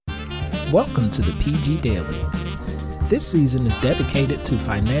Welcome to the PG Daily. This season is dedicated to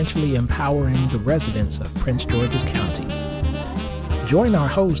financially empowering the residents of Prince George's County. Join our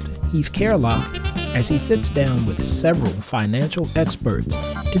host, Heath Kerlock, as he sits down with several financial experts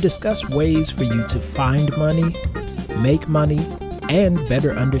to discuss ways for you to find money, make money, and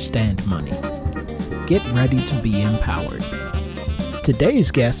better understand money. Get ready to be empowered.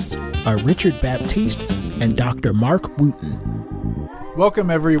 Today's guests are Richard Baptiste and Dr. Mark Wooten.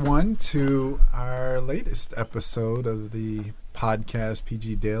 Welcome, everyone, to our latest episode of the podcast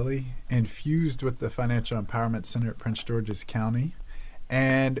PG Daily, infused with the Financial Empowerment Center at Prince George's County.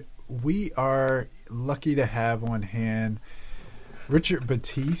 And we are lucky to have on hand Richard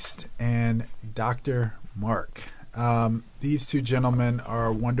Baptiste and Dr. Mark. These two gentlemen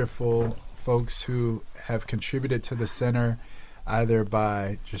are wonderful folks who have contributed to the center either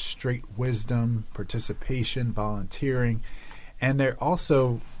by just straight wisdom, participation, volunteering, and they're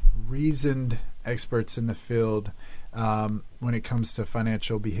also reasoned experts in the field when it comes to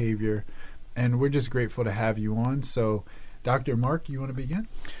financial behavior. And we're just grateful to have you on. So, Dr. Mark, you want to begin?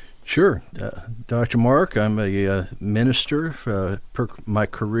 Sure. Dr. Mark, I'm a minister for my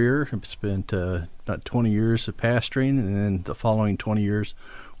career. I've spent about 20 years of pastoring and then the following 20 years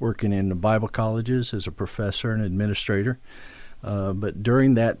working in the Bible colleges as a professor and administrator. But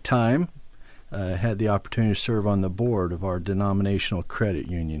during that time, I had the opportunity to serve on the board of our denominational credit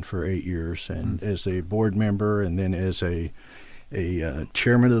union for 8 years, and as a board member, and then as a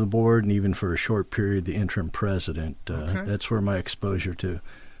chairman of the board, and even for a short period, the interim president. That's where my exposure to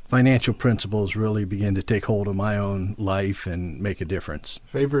financial principles really began to take hold of my own life and make a difference.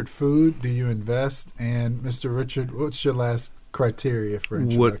 Favorite food? Do you invest? And Mr. Richard, what's your last criteria for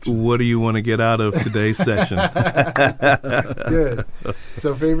introductions? What do you want to get out of today's session? Good.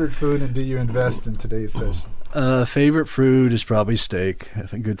 So favorite food, and do you invest in today's session? Favorite food is probably steak.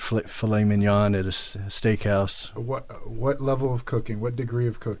 A good filet mignon at a steakhouse. What level of cooking? What degree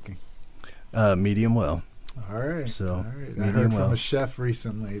of cooking? Medium well. All right. So, I heard from a chef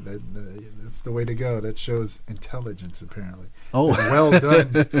recently that that's the way to go. That shows intelligence, apparently. Oh. Well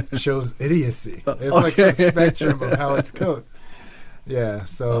done shows idiocy. It's like some spectrum of how it's cooked. Yeah.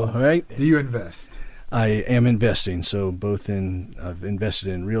 So, do you invest? I am investing. So I've invested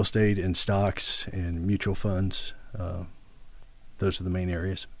in real estate and stocks and mutual funds. Those are the main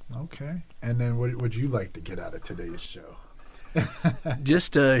areas. Okay. And then what would you like to get out of today's show?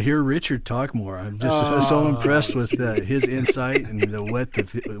 Just hear Richard talk more. I'm just so impressed with his insight and the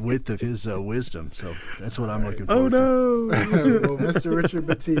width of his wisdom. So that's what I'm looking forward to. Well, Mr. Richard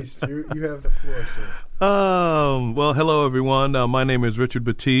Baptiste, you have the floor, sir. Well, hello, everyone. My name is Richard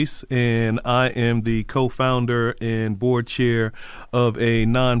Baptiste, and I am the co-founder and board chair of a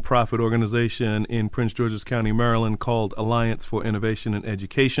nonprofit organization in Prince George's County, Maryland, called Alliance for Innovation and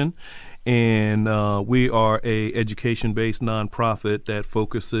Education. And we are a education-based nonprofit that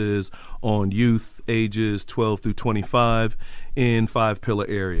focuses on youth ages 12 through 25 in 5 pillar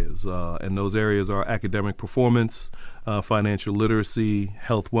areas. And those areas are academic performance, financial literacy,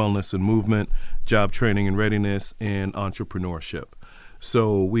 health, wellness, and movement, job training and readiness, and entrepreneurship.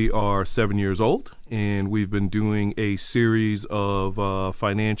 So we are 7 years old, and we've been doing a series of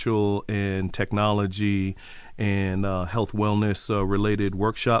financial and technology and health wellness related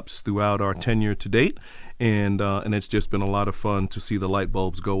workshops throughout our tenure to date. And it's just been a lot of fun to see the light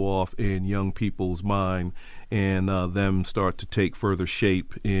bulbs go off in young people's mind and them start to take further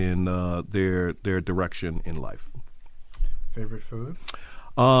shape in their direction in life. Favorite food?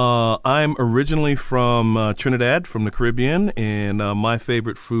 I'm originally from Trinidad, from the Caribbean, and my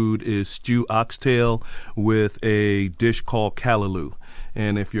favorite food is stew oxtail with a dish called callaloo.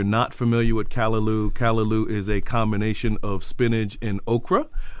 And if you're not familiar with callaloo is a combination of spinach and okra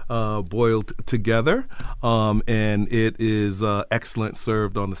boiled together, and it is excellent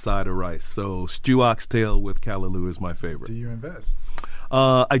served on the side of rice. So stew oxtail with callaloo is my favorite. Do you invest?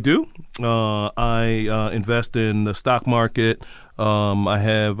 I do. I invest in the stock market. I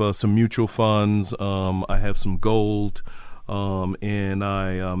have some mutual funds. I have some gold. And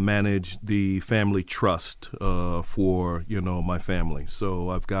I manage the family trust for, my family. So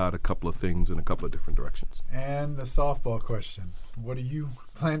I've got a couple of things in a couple of different directions. And the softball question. What do you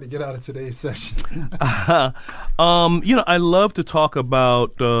plan to get out of today's session? I love to talk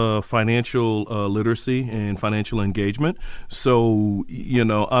about financial literacy and financial engagement. So,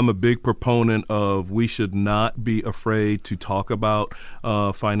 I'm a big proponent of we should not be afraid to talk about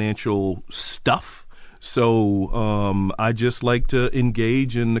financial stuff. So I just like to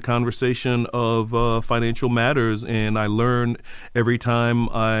engage in the conversation of financial matters, and I learn every time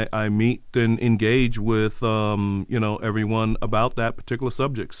I meet and engage with everyone about that particular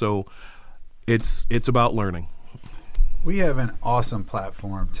subject. So it's about learning. We have an awesome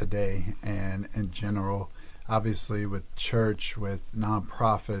platform today, and in general, obviously with church, with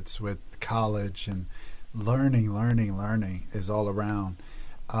nonprofits, with college, and learning is all around.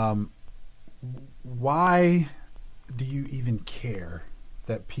 Why do you even care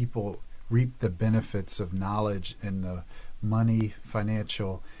that people reap the benefits of knowledge and the money,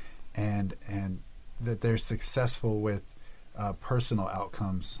 financial, and that they're successful with personal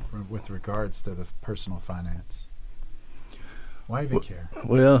outcomes with regards to the personal finance? Why even care?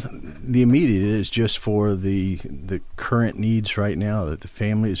 Well, the immediate is just for the current needs right now, that the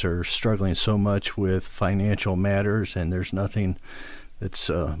families are struggling so much with financial matters, and there's nothing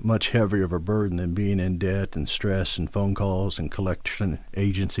that's much heavier of a burden than being in debt and stress and phone calls and collection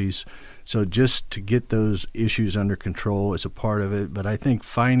agencies. So just to get those issues under control is a part of it. But I think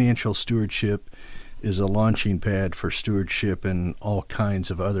financial stewardship is a launching pad for stewardship in all kinds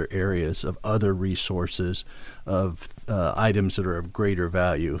of other areas, of other resources, of items that are of greater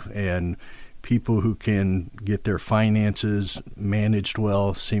value. And people who can get their finances managed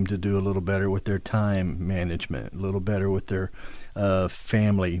well seem to do a little better with their time management, a little better with their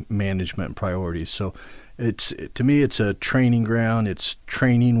family management priorities. So to me, it's a training ground. It's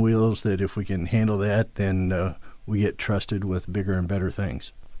training wheels that if we can handle that, then we get trusted with bigger and better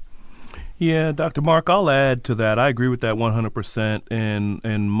things. Yeah, Dr. Mark, I'll add to that. I agree with that 100%.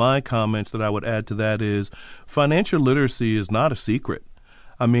 And my comments that I would add to that is financial literacy is not a secret.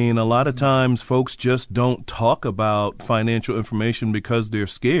 I mean, a lot of times folks just don't talk about financial information because they're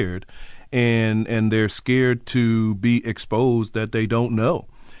scared, and they're scared to be exposed that they don't know.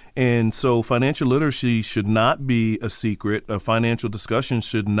 And so financial literacy should not be a secret. A financial discussion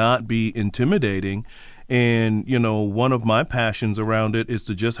should not be intimidating. And, you know, one of my passions around it is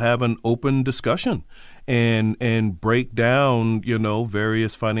to just have an open discussion and break down, you know,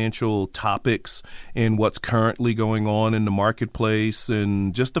 various financial topics and what's currently going on in the marketplace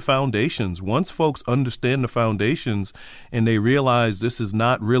and just the foundations. Once folks understand the foundations and they realize this is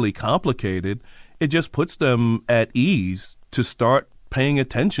not really complicated, it just puts them at ease to start paying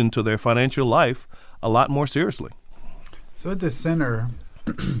attention to their financial life a lot more seriously. So at the center,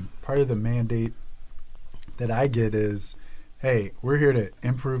 part of the mandate that I get is, hey, we're here to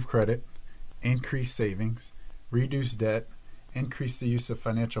improve credit, increase savings, reduce debt, increase the use of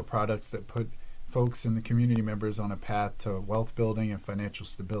financial products that put folks and the community members on a path to wealth building and financial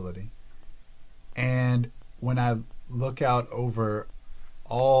stability. And when I look out over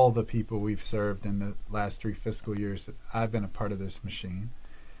all the people we've served in the last 3 fiscal years that I've been a part of this machine,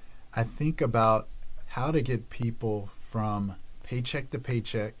 I think about how to get people from paycheck to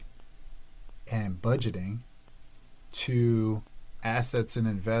paycheck and budgeting to assets and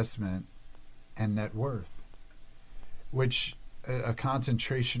investment and net worth, which a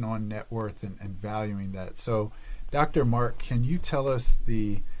concentration on net worth and valuing that. So, Dr. Mark, can you tell us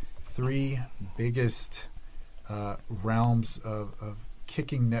the 3 biggest realms of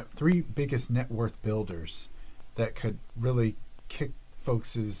kicking 3 biggest net worth builders that could really kick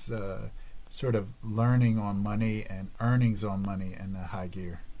folks' sort of learning on money and earnings on money in the high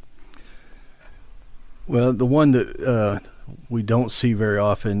gear? Well, the one that we don't see very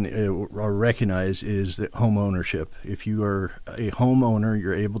often or recognize is that home ownership. If you are a homeowner,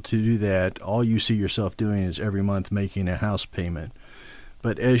 you're able to do that. All you see yourself doing is every month making a house payment.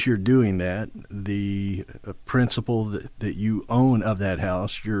 But as you're doing that, the principal that you own of that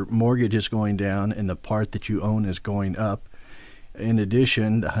house, your mortgage is going down and the part that you own is going up. In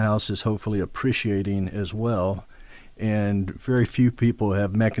addition, the house is hopefully appreciating as well. And very few people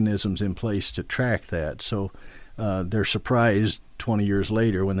have mechanisms in place to track that. So they're surprised 20 years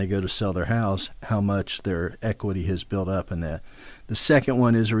later when they go to sell their house how much their equity has built up in that. The second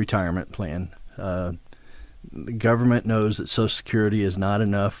one is a retirement plan. The government knows that Social Security is not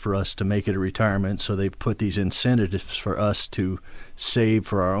enough for us to make it a retirement, so they've put these incentives for us to save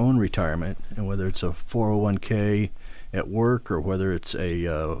for our own retirement. And whether it's a 401k at work or whether it's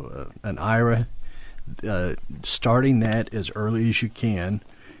an IRA, starting that as early as you can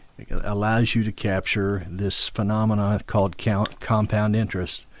allows you to capture this phenomenon called compound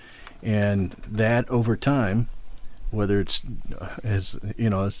interest, and that over time, whether it's as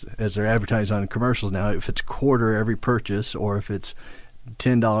they're advertised on commercials now, if it's quarter every purchase or if it's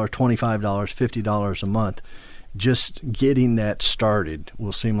 $10, $25, $50 a month, just getting that started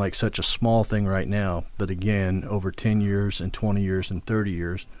will seem like such a small thing right now, but again, over 10 years and 20 years and 30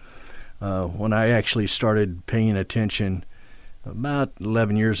 years. When I actually started paying attention about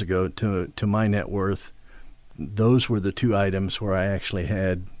 11 years ago to my net worth, those were the 2 items where I actually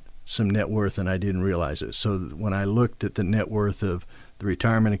had some net worth and I didn't realize it. So when I looked at the net worth of the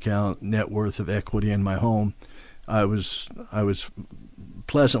retirement account, net worth of equity in my home, I was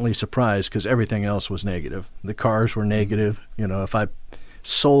pleasantly surprised because everything else was negative. The cars were negative. You know, if I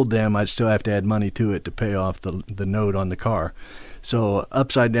sold them, I'd still have to add money to it to pay off the note on the car. So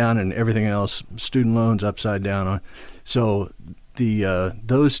upside down, and everything else, student loans upside down. So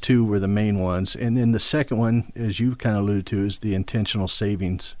those two were the main ones. And then the second one, as you kind of alluded to, is the intentional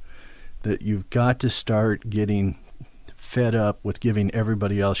savings, that you've got to start getting fed up with giving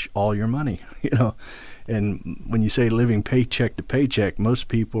everybody else all your money, you know. And when you say living paycheck to paycheck, most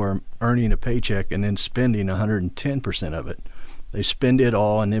people are earning a paycheck and then spending 110% of it. They spend it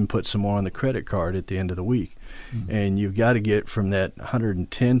all and then put some more on the credit card at the end of the week. Mm-hmm. And you've got to get from that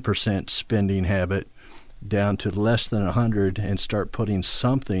 110% spending habit down to less than 100 and start putting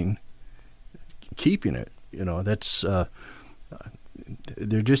something, keeping it. You know, that's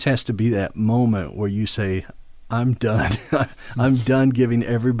there just has to be that moment where you say, I'm done. I'm done giving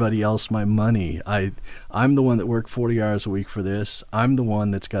everybody else my money. I'm the one that worked 40 hours a week for this. I'm the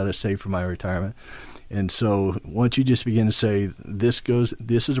one that's got to save for my retirement. And so once you just begin to say, this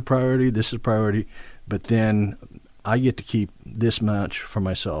is a priority, but then I get to keep this much for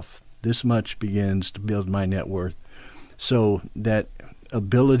myself. This much begins to build my net worth. So that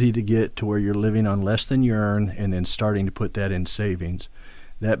ability to get to where you're living on less than you earn and then starting to put that in savings,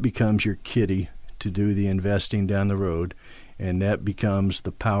 that becomes your kitty to do the investing down the road, and that becomes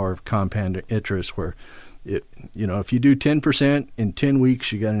the power of compound interest, where if you do 10% in 10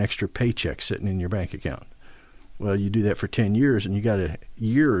 weeks, you got an extra paycheck sitting in your bank account. Well, you do that for 10 years, and you got a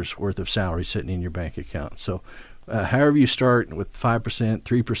year's worth of salary sitting in your bank account. So however you start with 5%,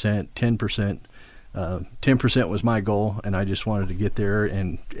 3%, 10%, 10% was my goal, and I just wanted to get there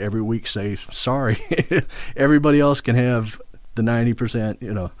and every week say, sorry, everybody else can have the 90%,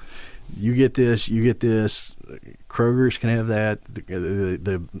 you know. You get this, Kroger's can have that,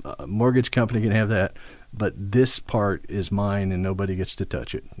 the mortgage company can have that, but this part is mine and nobody gets to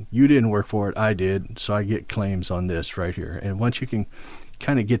touch it. You didn't work for it, I did, so I get claims on this right here. And once you can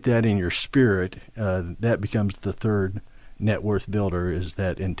kind of get that in your spirit, that becomes the third net worth builder, is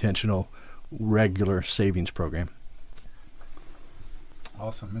that intentional, regular savings program.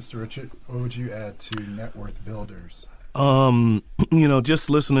 Awesome. Mr. Richard, what would you add to net worth builders? Just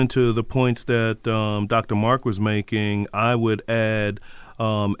listening to the points that Dr. Mark was making, I would add,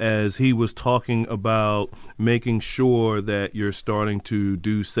 as he was talking about making sure that you're starting to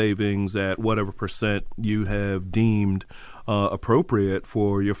do savings at whatever percent you have deemed appropriate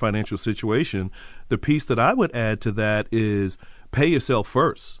for your financial situation, the piece that I would add to that is pay yourself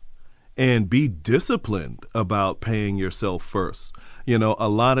first and be disciplined about paying yourself first. You know, a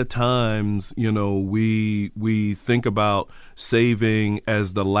lot of times, we think about saving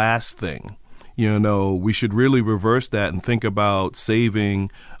as the last thing. You know, we should really reverse that and think about saving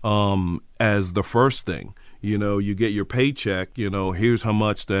as the first thing. You know, you get your paycheck, here's how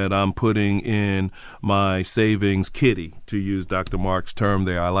much that I'm putting in my savings kitty, to use Dr. Mark's term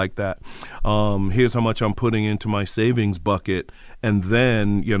there. I like that. Here's how much I'm putting into my savings bucket. And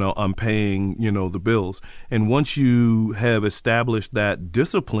then, I'm paying, the bills. And once you have established that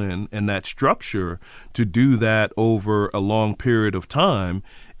discipline and that structure to do that over a long period of time,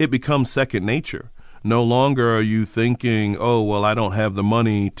 it becomes second nature. No longer are you thinking, oh, well, I don't have the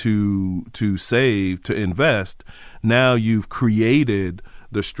money to save, to invest. Now you've created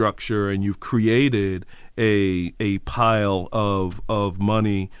the structure and you've created a pile of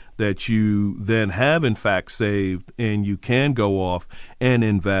money that you then have in fact saved, and you can go off and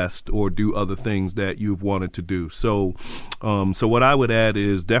invest or do other things that you've wanted to do. So what I would add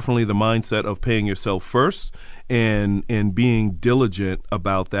is definitely the mindset of paying yourself first and being diligent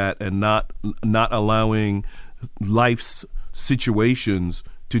about that, and not allowing life's situations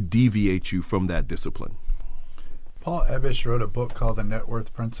to deviate you from that discipline. Paul Ebbish wrote a book called The Net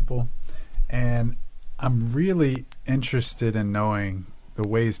Worth Principle, and I'm really interested in knowing the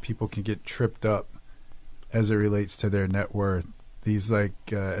ways people can get tripped up as it relates to their net worth. These,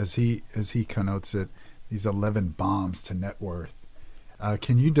 as he connotes it, these 11 bombs to net worth.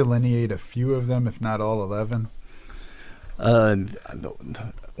 Can you delineate a few of them, if not all 11?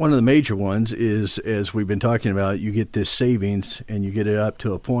 One of the major ones is, as we've been talking about, you get this savings and you get it up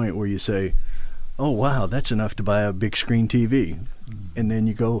to a point where you say, oh, wow, that's enough to buy a big screen TV. And then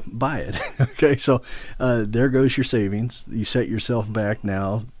you go buy it. Okay, so there goes your savings. You set yourself back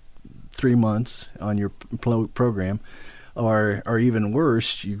now 3 months on your program. Or even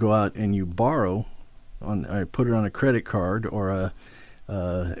worse, you go out and you borrow, put it on a credit card or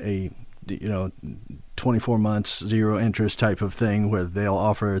a 24 months, zero interest type of thing where they'll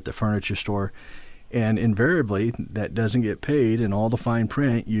offer at the furniture store. And invariably, that doesn't get paid, and all the fine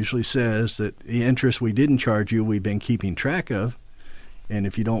print usually says that the interest we didn't charge you, we've been keeping track of, and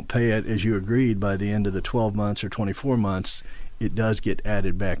if you don't pay it as you agreed by the end of the 12 months or 24 months, it does get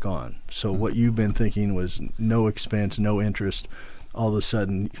added back on. So what you've been thinking was no expense, no interest, all of a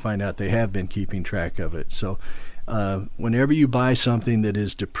sudden you find out they have been keeping track of it. So whenever you buy something that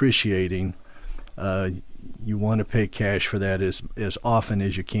is depreciating, you want to pay cash for that as often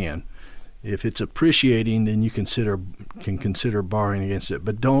as you can. If it's appreciating, then you can consider borrowing against it.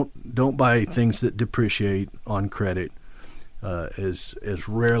 But don't buy things that depreciate on credit as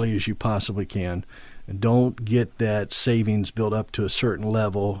rarely as you possibly can. And don't get that savings built up to a certain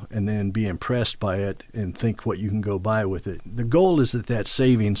level and then be impressed by it and think what you can go buy with it. The goal is that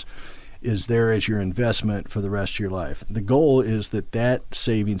savings is there as your investment for the rest of your life. The goal is that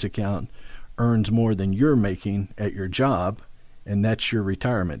savings account earns more than you're making at your job, and that's your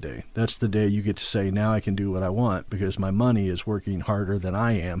retirement day. That's the day you get to say, now I can do what I want because my money is working harder than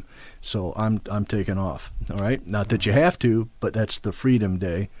I am, so I'm taking off. All right? Not that you have to, but that's the freedom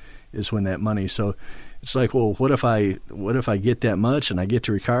day is when that money. So it's like, well, what if I get that much and I get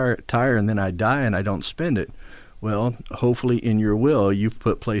to retire and then I die and I don't spend it? Well, hopefully in your will you've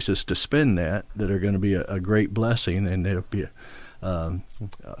put places to spend that are going to be a great blessing, and it'll be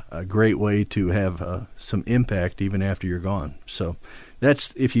a great way to have some impact even after you're gone. So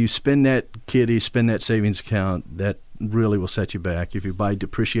that's, if you spend that savings account, that really will set you back. If you buy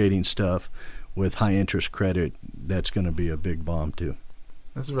depreciating stuff with high interest credit, that's going to be a big bomb too.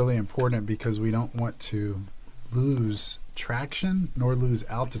 That's really important because we don't want to lose traction nor lose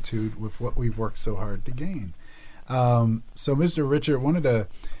altitude with what we've worked so hard to gain. So Mr. Richard, one of the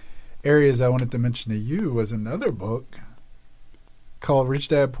areas I wanted to mention to you was another book called Rich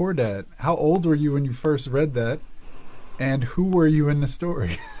Dad, Poor Dad. How old were you when you first read that? And who were you in the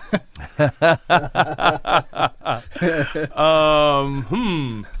story? Robert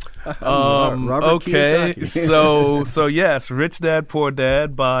Kiyosaki. so yes, Rich Dad, Poor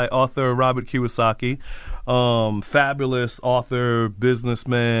Dad by author Robert Kiyosaki. Fabulous author,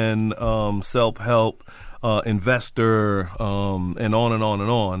 businessman, self-help, investor, and on and on and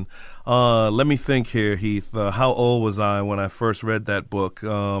on. Let me think here, Heath. How old was I when I first read that book?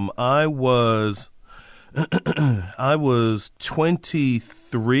 I was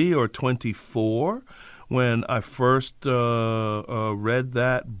 23 or 24 when I first read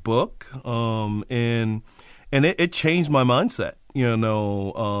that book, and it changed my mindset,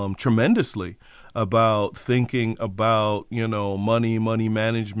 tremendously about thinking about, money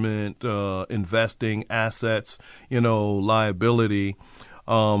management, investing, assets, liability,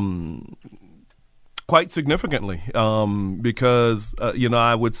 quite significantly, because,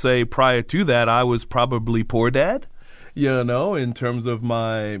 I would say prior to that, I was probably poor dad, in terms of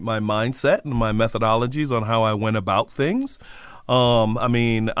my mindset and my methodologies on how I went about things.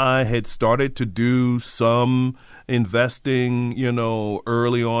 I had started to do some investing,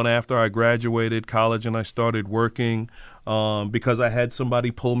 early on after I graduated college and I started working, because I had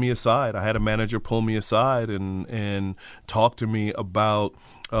somebody pull me aside. I had a manager pull me aside and talk to me about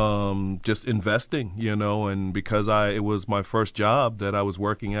just investing, and because it was my first job that I was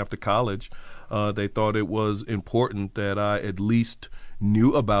working after college, they thought it was important that I at least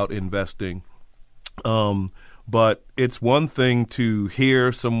knew about investing. But it's one thing to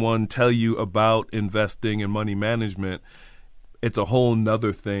hear someone tell you about investing and money management. It's a whole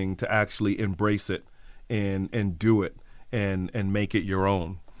nother thing to actually embrace it and do it and make it your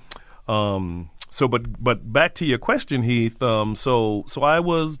own. But back to your question, Heath. So I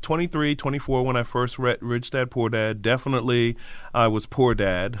was 23, 24 when I first read Rich Dad, Poor Dad. Definitely I was poor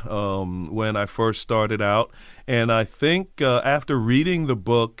dad when I first started out. And I think after reading the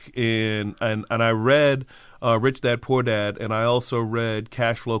book and I read Rich Dad, Poor Dad, and I also read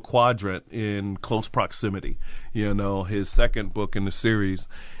Cash Flow Quadrant in close proximity, his second book in the series.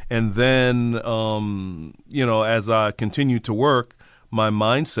 And then, as I continued to work, my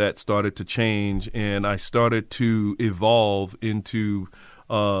mindset started to change, and I started to evolve into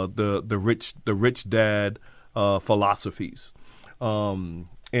the rich dad philosophies,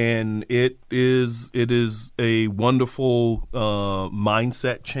 and it is a wonderful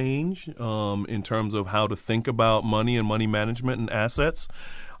mindset change in terms of how to think about money and money management and assets,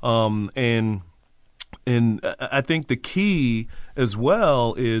 and I think the key as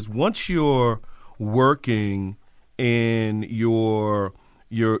well is once you're working and you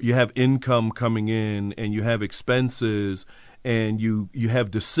have income coming in and you have expenses and you have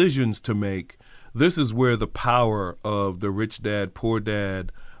decisions to make, this is where the power of the Rich Dad, Poor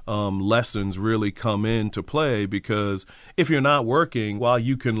Dad lessons really come into play, because if you're not working, while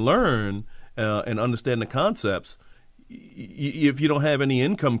you can learn and understand the concepts, if you don't have any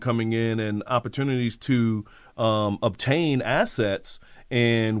income coming in and opportunities to obtain assets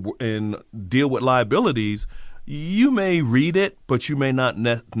and deal with liabilities, you may read it, but you may not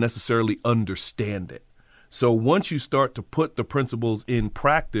necessarily understand it. So once you start to put the principles in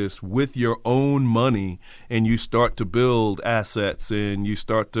practice with your own money and you start to build assets and you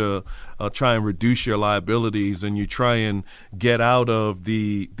start to try and reduce your liabilities and you try and get out of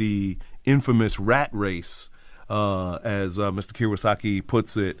the infamous rat race, as Mr. Kiyosaki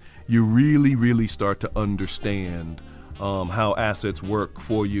puts it, you really, really start to understand how assets work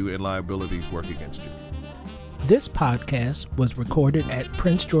for you and liabilities work against you. This podcast was recorded at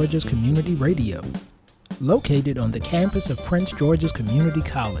Prince George's Community Radio, located on the campus of Prince George's Community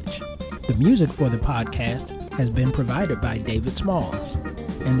College. The music for the podcast has been provided by David Smalls,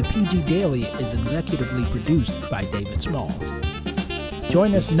 and the PG Daily is executively produced by David Smalls.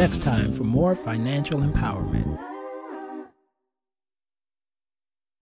 Join us next time for more financial empowerment.